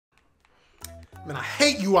Man, I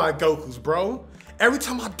hate UI Gokus, bro. Every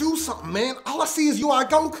time I do something, man, all I see is UI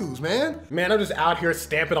Gokus, man. Man, I'm just out here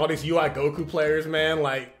stamping all these UI Goku players, man.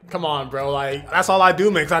 Like, come on, bro. Like, that's all I do,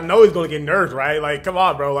 man, because I know he's gonna get nerfed, right? Like, come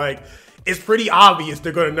on, bro. Like, it's pretty obvious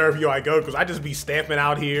they're gonna nerf UI Gokus. I just be stamping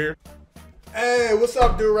out here. Hey, what's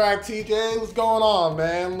up, Durag TJ? What's going on,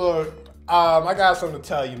 man? Look, I got something to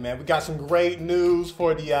tell you, man. We got some great news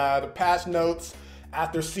for the patch notes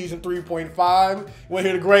after season 3.5. You wanna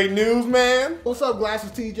hear the great news, man? What's up,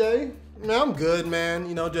 Glasses TJ? Man, I'm good, man.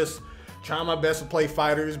 You know, just trying my best to play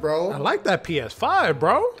fighters, bro. I like that PS5,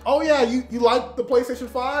 bro. Oh yeah, you like the PlayStation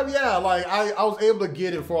 5? Yeah, like I was able to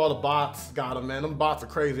get it for all the bots got them, man. Them bots are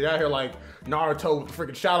crazy. They're out here like Naruto with the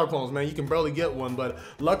freaking shadow clones, man. You can barely get one, but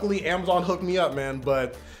luckily Amazon hooked me up, man.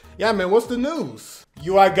 But yeah, man, what's the news?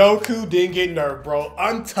 UI Goku didn't get nerfed, bro.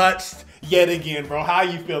 Untouched yet again, bro. How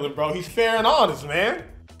you feeling, bro? He's fair and honest, man.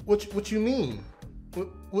 What you mean?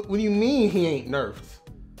 What do you mean he ain't nerfed?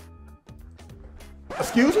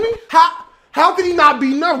 Excuse me? How could he not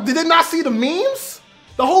be nerfed? Did they not see the memes?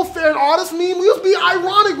 The whole fair and honest meme? We was being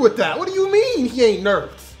ironic with that. What do you mean he ain't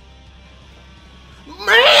nerfed? Man,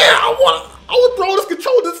 I would throw this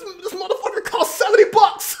controller. This motherfucker costs 70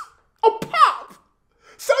 bucks a pop.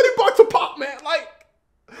 70 bucks a pop, man. Like,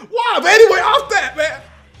 why? But anyway, off that, man.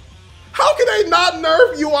 How can they not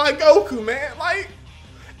nerf UI Goku, man? Like,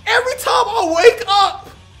 every time I wake up,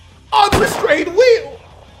 unrestrained wheel.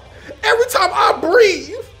 Every time I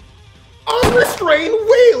breathe, unrestrained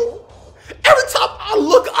wheel. Every time I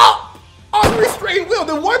look up, unrestrained wheel.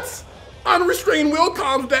 Then once unrestrained wheel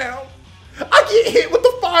calms down, I get hit with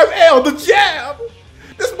the 5L, the jab.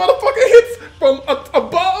 This motherfucker hits from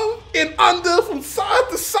above and under, from side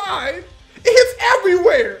to side. It hits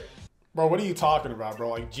everywhere. Bro, what are you talking about, bro?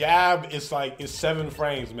 Like, jab is 7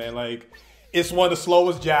 frames, man. Like, it's one of the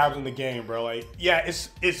slowest jabs in the game, bro. Like, yeah, it's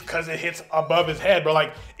because it hits above his head, bro.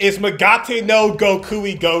 Like, it's Megate no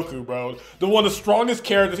UI Goku, bro. The one of the strongest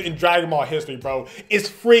characters in Dragon Ball history, bro. It's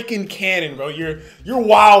freaking canon, bro. You're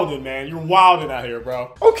wilding, man. You're wilding out here,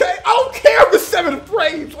 bro. Okay, I don't care if it's 7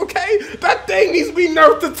 frames, okay? That thing needs to be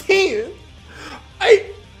nerfed to 10.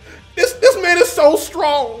 Hey, this man is so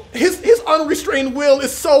strong. His unrestrained will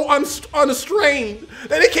is so unrestrained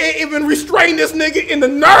that they can't even restrain this nigga in the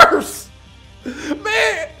nerves.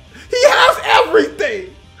 Man, he has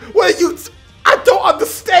everything. I don't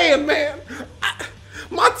understand, man.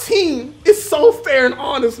 My team is so fair and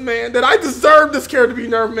honest, man, that I deserve this character to be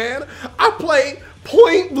nerfed, man. I play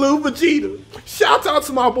Point Blue Vegeta. Shout out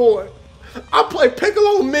to my boy. I play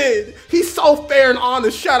Piccolo mid. He's so fair and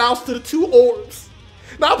honest. Shout outs to the 2 orbs.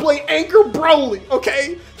 Now I play Anchor Broly,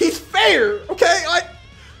 okay? He's fair, okay? Like,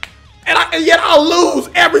 and yet I lose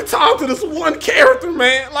every time to this one character,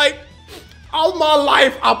 man. Like, all my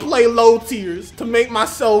life, I play low tiers to make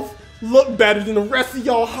myself look better than the rest of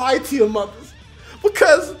y'all high tier mothers.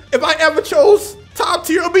 Because if I ever chose top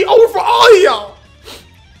tier, it'll be over for all of y'all.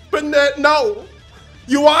 But no,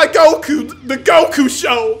 UI Goku, the Goku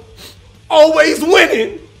show, always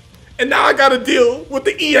winning. And now I gotta deal with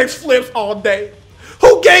the EX flips all day.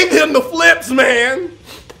 Who gave him the flips, man?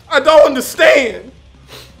 I don't understand.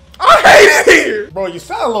 I hate it here! Bro, you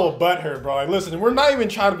sound a little butthurt, bro. Like, listen, we're not even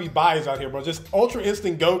trying to be biased out here, bro. Just Ultra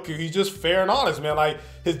Instinct Goku, he's just fair and honest, man. Like,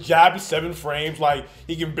 his jab is 7 frames. Like,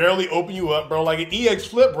 he can barely open you up, bro. Like, an EX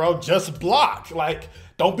flip, bro, just block. Like,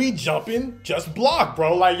 don't be jumping, just block,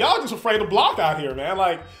 bro. Like, y'all just afraid to block out here, man.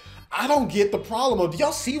 Like, I don't get the problem. Do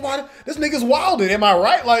y'all see why this nigga's wilding? Am I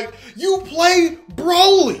right? Like, you play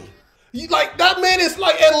Broly. Like, that man is,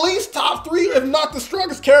 like, at least top 3, if not the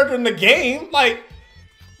strongest character in the game. Like,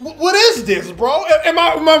 what is this, bro? Am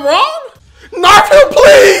I wrong? NERFED,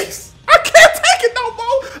 please! I can't take it no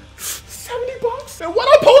more! 70 bucks? And what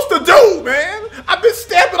I'm supposed to do, man? I've been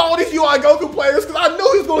stamping all these UI Goku players because I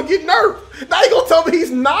knew he was gonna get nerfed. Now you gonna tell me he's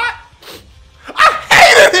not? I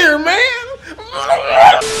hate it here, man!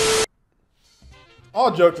 All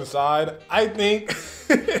jokes aside, I think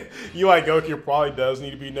UI Goku probably does need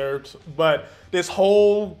to be nerfed, but this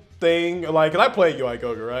whole thing, like, cause I play UI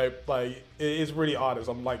Goku, right? Like, it's pretty honest.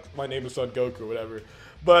 I'm like, my name is Son Goku, whatever.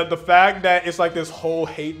 But the fact that it's like this whole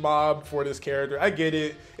hate mob for this character, I get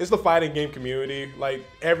it. It's the fighting game community. Like,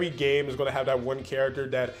 every game is gonna have that one character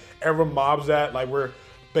that everyone mobs at. Like, we're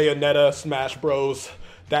Bayonetta, Smash Bros,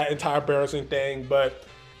 that entire embarrassing thing. But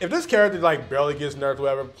if this character like barely gets nerfed or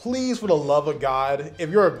whatever, please, for the love of God, if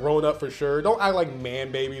you're a grown up for sure, don't act like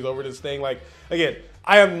man babies over this thing. Like, again,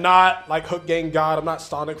 I am not like Hook Gang God. I'm not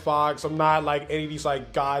Sonic Fox. I'm not like any of these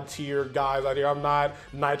like God tier guys out here. I'm not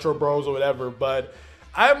Nitro Bros or whatever. But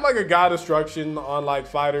I'm like a God Destruction on like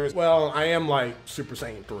fighters. Well, I am like Super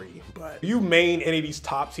Saiyan 3, but If you main any of these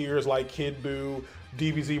top tiers like Kid Buu,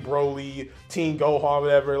 DBZ Broly, Teen Gohan,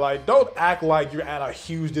 whatever, like don't act like you're at a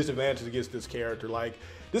huge disadvantage against this character. Like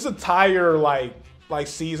this entire like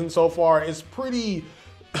season so far is pretty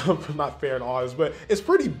not fair and honest, but it's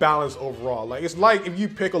pretty balanced overall. Like it's like if you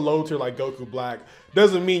pick a low tier like Goku Black,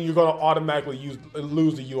 doesn't mean you're gonna automatically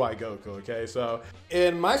lose the UI Goku, okay? So,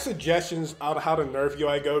 in my suggestions on how to nerf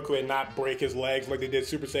UI Goku and not break his legs like they did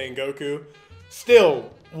Super Saiyan Goku, still,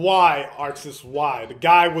 why, Arxis, why? The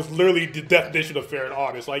guy was literally the definition of fair and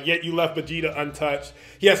honest. Like, yet you left Vegeta untouched.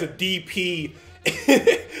 He has a DP,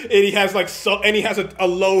 and he has like he has a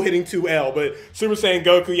low hitting 2L. But Super Saiyan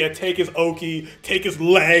Goku, yeah, take his Oki, take his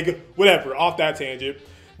leg, whatever. Off that tangent.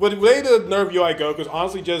 But the way to nerf UI Goku is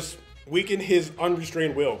honestly just weaken his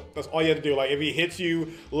unrestrained will. That's all you have to do. Like if he hits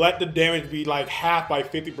you, let the damage be like half by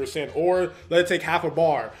 50%, or let it take half a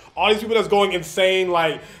bar. All these people that's going insane,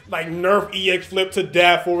 like nerf EX flip to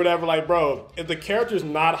death or whatever. Like bro, if the character's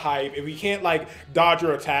not hype, if he can't like dodge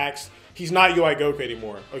your attacks, he's not UI Goku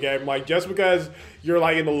anymore. Okay, like just because you're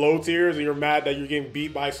like in the low tiers and you're mad that you're getting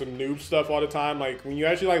beat by some noob stuff all the time, like when you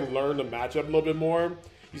actually like learn the matchup a little bit more,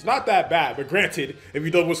 he's not that bad. But granted, if you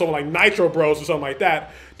deal with someone like Nitro Bros or something like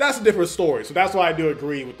that, that's a different story. So that's why I do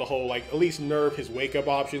agree with the whole, like, at least nerf his wake-up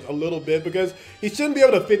options a little bit, because he shouldn't be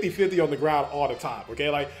able to 50-50 on the ground all the time, okay?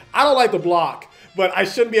 Like, I don't like the block, but I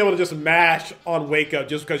shouldn't be able to just mash on wake-up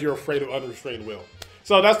just because you're afraid of unrestrained will.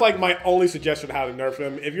 So that's like my only suggestion how to nerf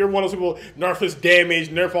him. If you're one of those people, nerf his damage,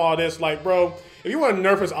 nerf all this, like, bro, if you want to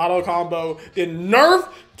nerf his auto combo, then nerf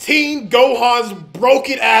Teen Gohan's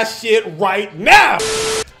broken ass shit right now.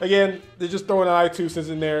 Again, they're just throwing an I2 cents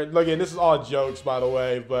in there. Again, this is all jokes, by the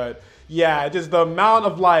way, but yeah, just the amount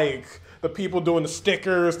of like the people doing the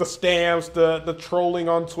stickers, the stamps, the trolling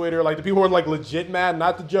on Twitter, like the people who are like legit mad,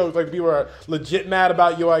 not the jokes, like the people who are legit mad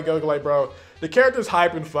about UI Goku, like bro, the character's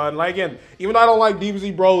hype and fun. Like again, even though I don't like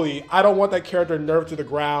DBZ Broly, I don't want that character nerfed to the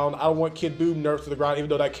ground. I don't want Kid Buu nerfed to the ground, even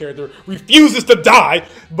though that character refuses to die.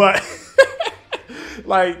 But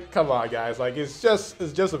like, come on, guys. Like, it's just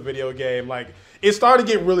a video game. Like, it started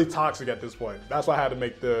to get really toxic at this point. That's why I had to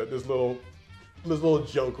make this little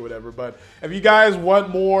joke or whatever. But if you guys want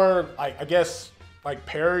more, like, I guess, like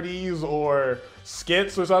parodies or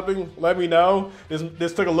skits or something, let me know.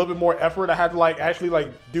 This took a little bit more effort. I had to like actually like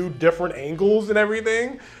do different angles and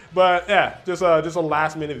everything. But yeah, just a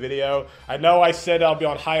last minute video. I know I said I'll be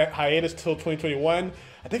on hiatus till 2021.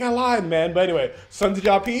 I think I lied, man. But anyway,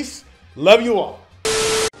 SonTj, peace. Love you all.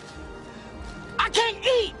 I can't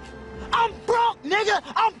eat. I'm broke, nigga.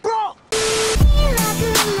 I'm broke.